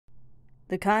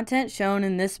The content shown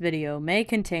in this video may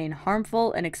contain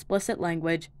harmful and explicit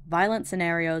language, violent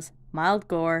scenarios, mild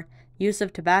gore, use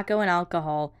of tobacco and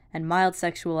alcohol, and mild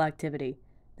sexual activity.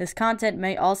 This content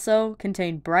may also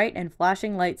contain bright and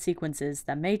flashing light sequences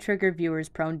that may trigger viewers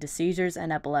prone to seizures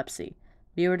and epilepsy.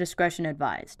 Viewer discretion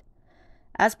advised.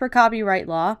 As per copyright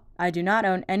law, I do not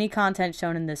own any content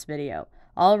shown in this video.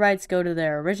 All rights go to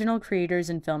their original creators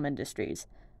and film industries.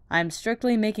 I am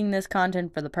strictly making this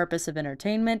content for the purpose of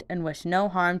entertainment and wish no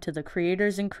harm to the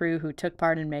creators and crew who took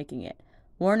part in making it.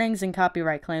 Warnings and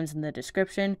copyright claims in the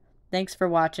description. Thanks for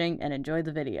watching and enjoy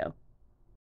the video.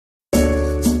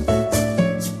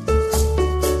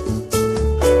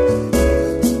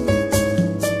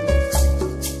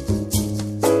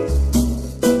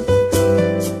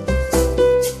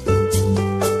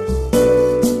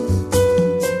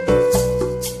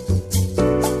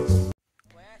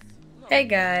 Hey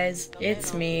guys,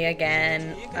 it's me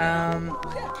again.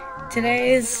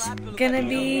 Today is gonna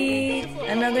be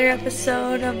another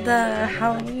episode of the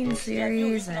Halloween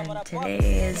series, and today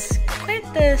is quite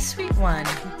the sweet one,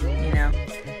 you know.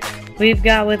 We've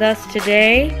got with us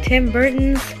today Tim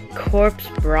Burton's Corpse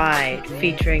Bride,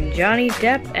 featuring Johnny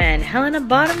Depp and Helena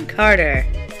Bonham Carter.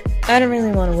 I don't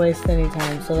really want to waste any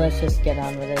time, so let's just get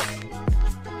on with this.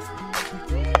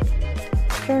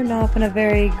 Starting off in a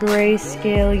very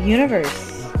grayscale universe.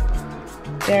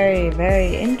 Very,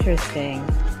 very interesting.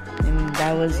 And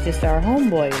that was just our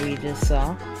homeboy we just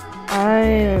saw. I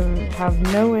have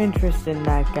no interest in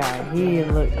that guy. He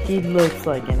looks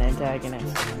like an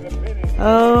antagonist.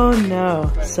 Oh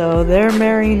no. So they're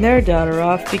marrying their daughter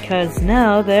off because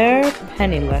now they're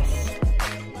penniless.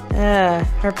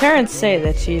 Her parents say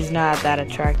that she's not that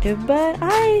attractive, but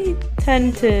I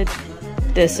tend to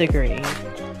disagree,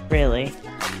 really.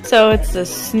 So it's the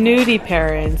snooty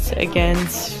parents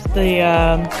against the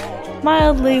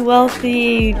mildly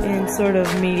wealthy and sort of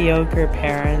mediocre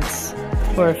parents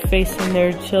who are facing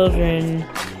their children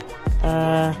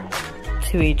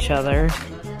to each other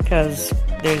because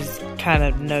there's kind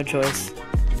of no choice.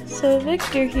 So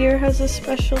Victor here has a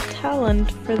special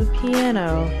talent for the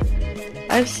piano.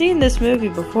 I've seen this movie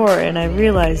before and I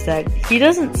realized that he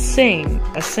doesn't sing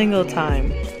a single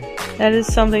time. That is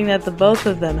something that the both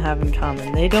of them have in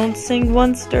common. They don't sing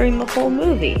once during the whole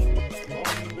movie.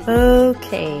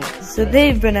 Okay, so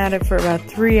they've been at it for about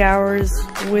 3 hours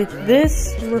with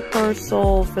this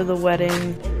rehearsal for the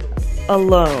wedding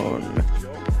alone.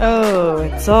 Oh,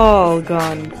 it's all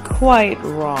gone quite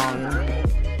wrong.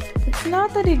 It's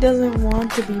not that he doesn't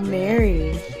want to be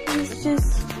married. He's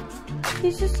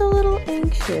just a little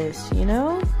anxious, you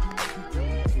know?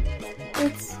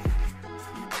 It's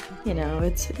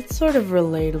sort of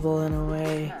relatable in a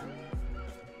way.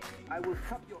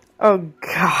 Oh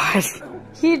god.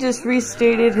 He just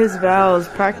restated his vows,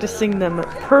 practicing them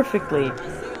perfectly.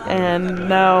 And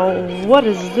now, what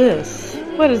is this?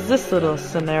 What is this little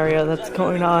scenario that's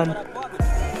going on?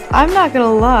 I'm not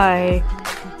gonna lie,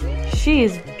 she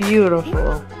is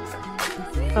beautiful.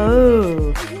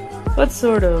 Oh, what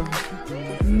sort of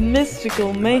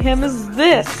mystical mayhem is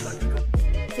this?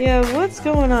 Yeah, what's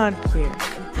going on here?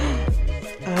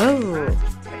 Oh.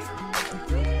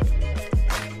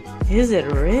 Is it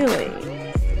really?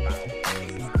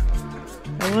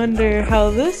 I wonder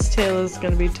how this tale is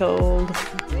gonna be told.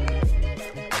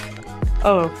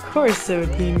 Oh, of course it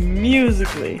would be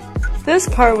musically. This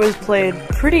part was played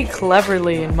pretty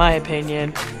cleverly in my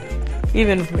opinion.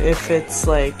 Even if it's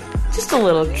like, just a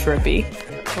little trippy.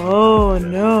 Oh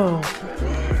no.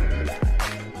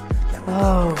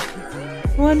 Oh.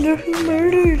 Wonder who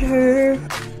murdered her.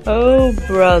 Oh,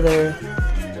 brother.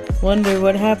 Wonder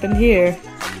what happened here.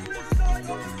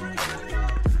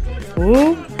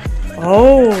 Ooh.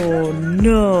 Oh,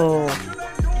 no.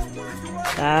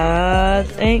 That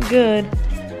ain't good.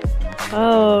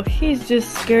 Oh, he's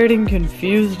just scared and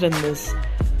confused in this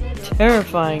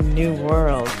terrifying new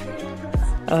world.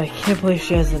 Oh, I can't believe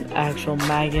she has an actual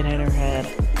maggot in her head.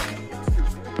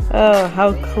 Oh,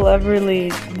 how cleverly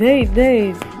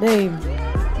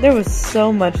there was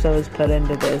so much that was put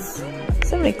into this.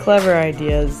 So many clever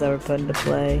ideas that were put into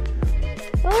play.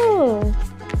 Oh,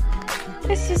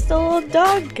 it's just a little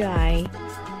dog guy.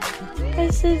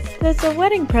 That's a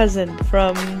wedding present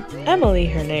from Emily,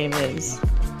 her name is,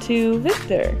 to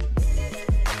Victor.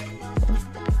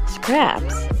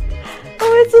 Scraps.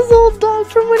 Oh, it's his old dog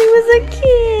from when he was a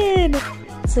kid.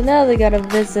 So now they gotta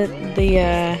visit the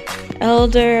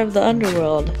elder of the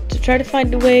underworld to try to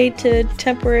find a way to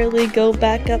temporarily go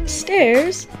back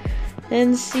upstairs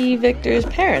and see Victor's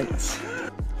parents.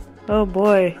 Oh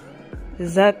boy,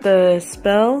 is that the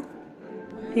spell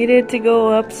needed to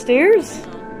go upstairs?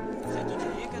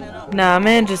 Nah,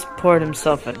 man just poured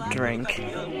himself a drink.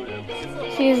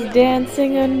 She's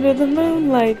dancing under the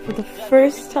moonlight for the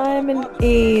first time in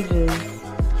ages.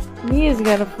 Mia's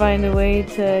gotta find a way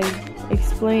to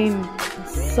explain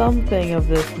something of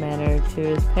this manner to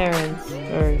his parents,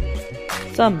 or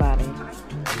somebody.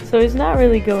 So he's not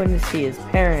really going to see his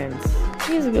parents.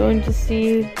 He's going to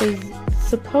see his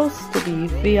supposed-to-be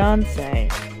fiancé.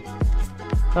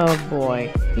 Oh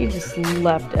boy, he just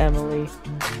left Emily.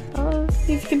 Oh,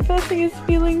 he's confessing his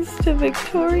feelings to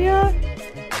Victoria?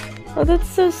 Oh, that's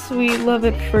so sweet, love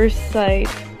at first sight.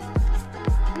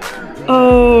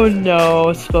 Oh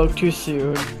no, spoke too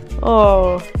soon.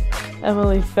 Oh,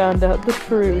 Emily found out the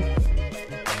truth.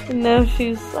 And now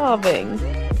she's sobbing.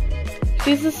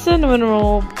 She's a cinnamon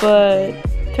roll, but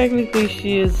technically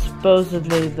she is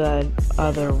supposedly that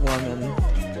other woman.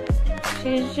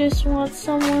 She just wants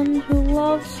someone who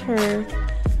loves her.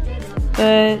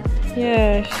 But,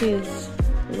 yeah, she's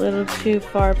a little too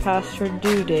far past her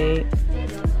due date.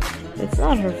 It's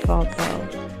not her fault, though.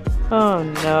 Oh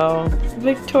no.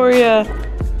 Victoria,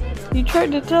 you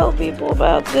tried to tell people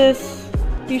about this.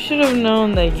 You should have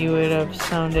known that you would have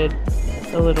sounded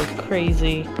a little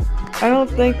crazy. I don't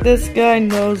think this guy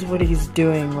knows what he's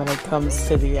doing when it comes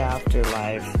to the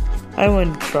afterlife. I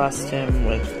wouldn't trust him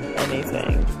with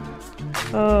anything.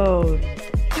 Oh,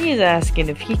 he's asking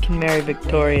if he can marry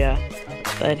Victoria,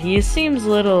 but he seems a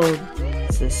little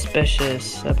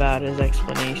suspicious about his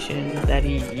explanation that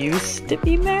he used to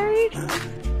be married.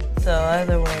 So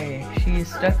either way, she's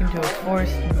stuck into a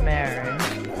forced marriage.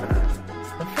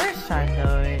 The first time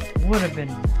though, it would have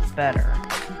been better.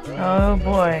 Oh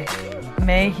boy.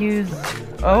 Mayhew's...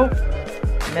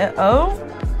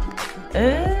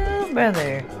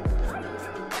 brother.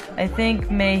 I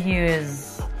think Mayhew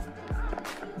is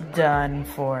done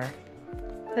for.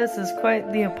 This is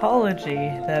quite the apology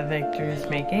that Victor is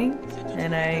making,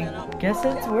 and I guess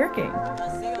it's working.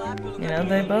 You know,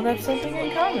 they both have something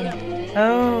in common.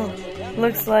 Oh,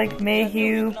 looks like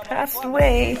Mayhew passed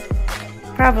away.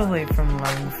 Probably from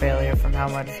lung failure from how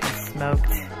much he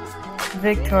smoked.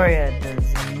 Victoria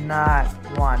does not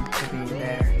want to be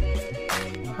there.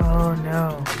 Oh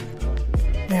no.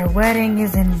 Their wedding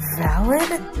is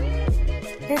invalid?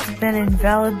 It's been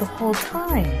invalid the whole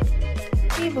time.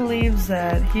 He believes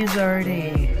that he's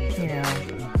already, you know,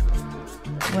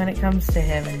 when it comes to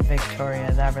him and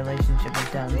Victoria, that relationship is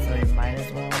done, so he might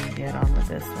as well get on with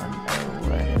this one.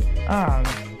 Oh,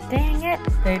 dang it.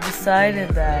 They decided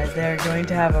that they're going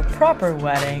to have a proper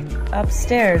wedding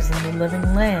upstairs in the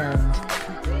living land,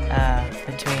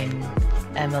 between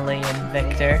Emily and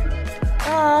Victor.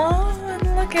 Oh,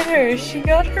 and look at her, she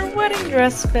got her wedding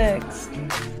dress fixed.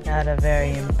 Not a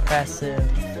very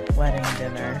impressive wedding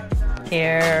dinner.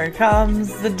 Here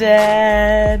comes the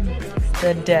dead.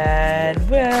 The dead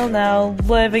will now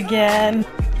live again.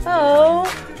 Oh,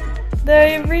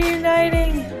 they're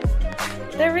reuniting.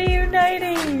 They're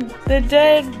reuniting the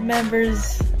dead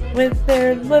members with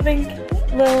their living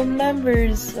little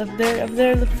members of their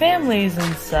families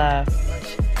and stuff.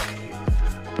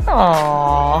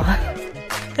 Aww.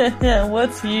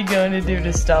 What's he going to do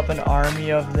to stop an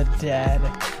army of the dead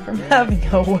from having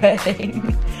a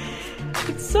wedding?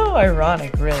 It's so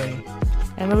ironic, really.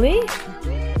 Emily?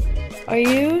 Are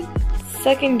you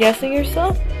second-guessing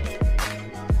yourself?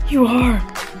 You are.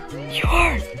 You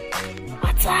are.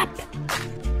 What's up?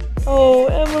 Oh,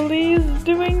 Emily is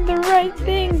doing the right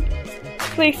thing.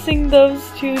 Placing those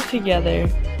two together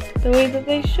the way that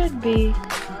they should be.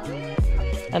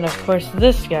 And of course,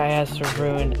 this guy has to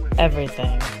ruin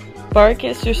everything.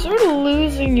 Barkus, you're sort of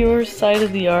losing your side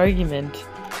of the argument.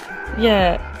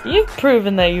 Yeah, you've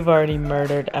proven that you've already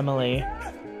murdered Emily.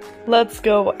 Let's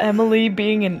go, Emily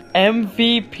being an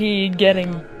MVP,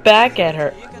 getting back at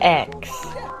her ex.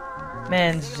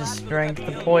 Man's just drank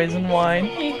the poison wine.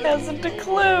 He hasn't a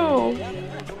clue.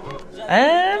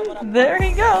 And there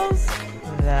he goes.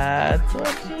 That's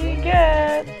what she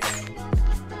gets.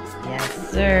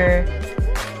 Yes, sir.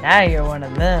 Now you're one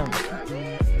of them.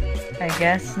 I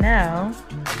guess now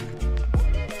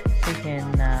she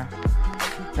can,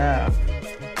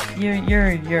 you're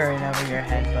in over your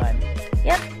head, bud.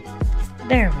 Yep.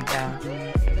 There we go.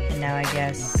 And now I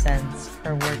guess since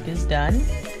her work is done,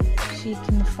 she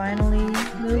can finally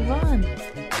move on.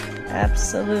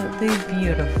 Absolutely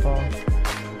beautiful.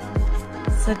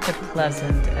 Such a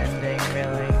pleasant ending,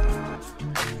 really.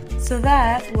 So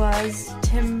that was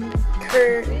Tim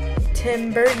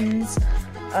Burton's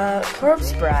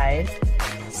Corpse Bride.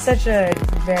 Such a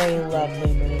very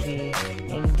lovely movie,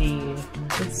 indeed.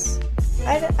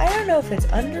 I don't know if it's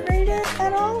underrated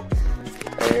at all,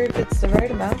 or if it's the right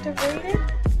amount of rated,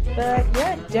 but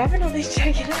yeah, definitely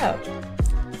check it out.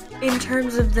 in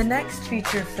terms of the next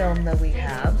feature film that we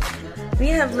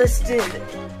have listed,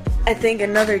 I think,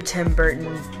 another Tim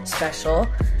Burton special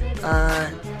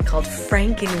called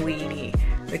Frankenweenie,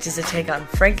 which is a take on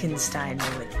Frankenstein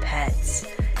but with pets.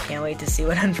 Can't wait to see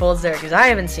what unfolds there, because I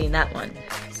haven't seen that one,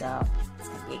 so it's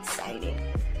gonna be exciting.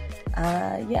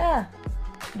 Yeah,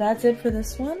 that's it for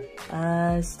this one.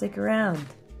 Stick around.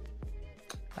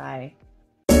 Bye.